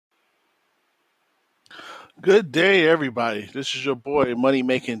Good day, everybody. This is your boy, Money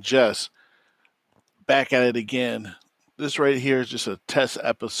Making Jess, back at it again. This right here is just a test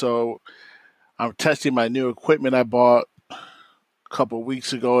episode. I'm testing my new equipment I bought a couple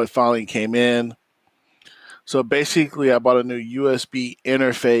weeks ago. It finally came in. So basically, I bought a new USB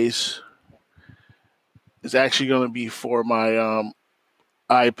interface. It's actually going to be for my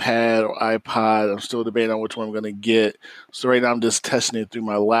iPad or iPod. I'm still debating on which one I'm going to get. So right now, I'm just testing it through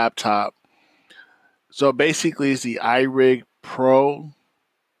my laptop. So basically, it's the iRig Pro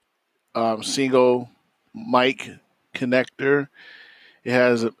single mic connector. It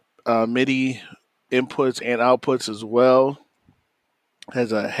has MIDI inputs and outputs as well. It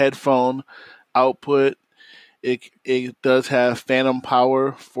has a headphone output. It does have phantom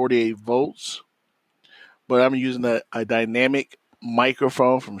power, 48 volts, but I'm using a dynamic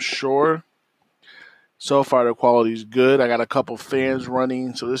microphone from Shure. So far, the quality is good. I got a couple fans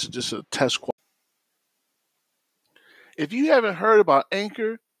running, so this is just a test. If you haven't heard about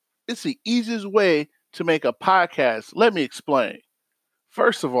Anchor, it's the easiest way to make a podcast. Let me explain.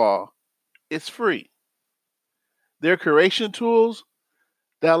 First of all, it's free. Their curation tools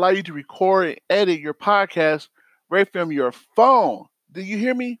that allow you to record and edit your podcast right from your phone. Do you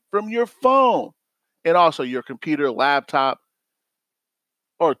hear me? From your phone. And also your computer, laptop,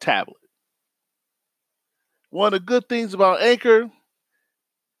 or tablet. One of the good things about Anchor,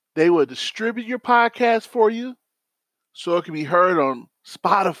 they will distribute your podcast for you so it can be heard on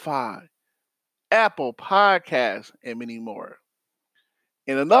Spotify, Apple Podcasts, and many more.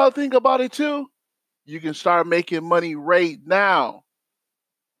 And another thing about it too, you can start making money right now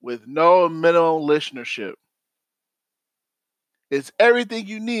with no minimum listenership. It's everything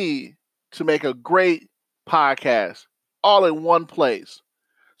you need to make a great podcast all in one place.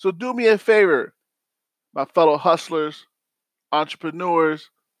 So do me a favor, my fellow hustlers, entrepreneurs,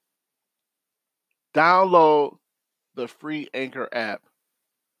 download the free Anchor app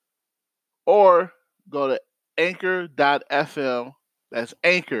or go to anchor.fm. That's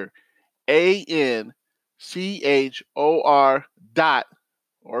Anchor, ANCHOR dot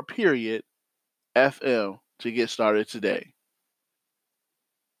or period FM to get started today.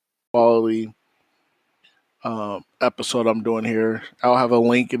 Quality episode I'm doing here. I'll have a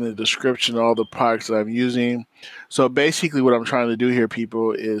link in the description of all the products that I'm using. So basically, what I'm trying to do here,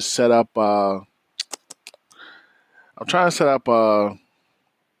 people, is set up. I'm trying to set up a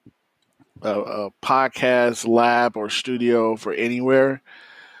podcast lab or studio for anywhere.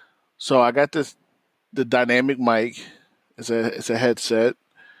 So I got the dynamic mic. It's a headset,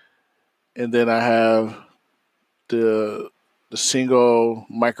 and then I have the single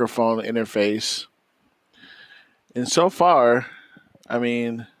microphone interface. And so far, I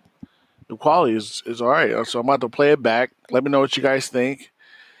mean, the quality is all right. So I'm about to play it back. Let me know what you guys think.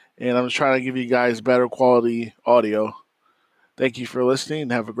 And I'm just trying to give you guys better quality audio. Thank you for listening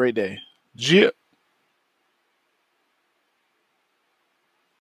and have a great day. Yeah.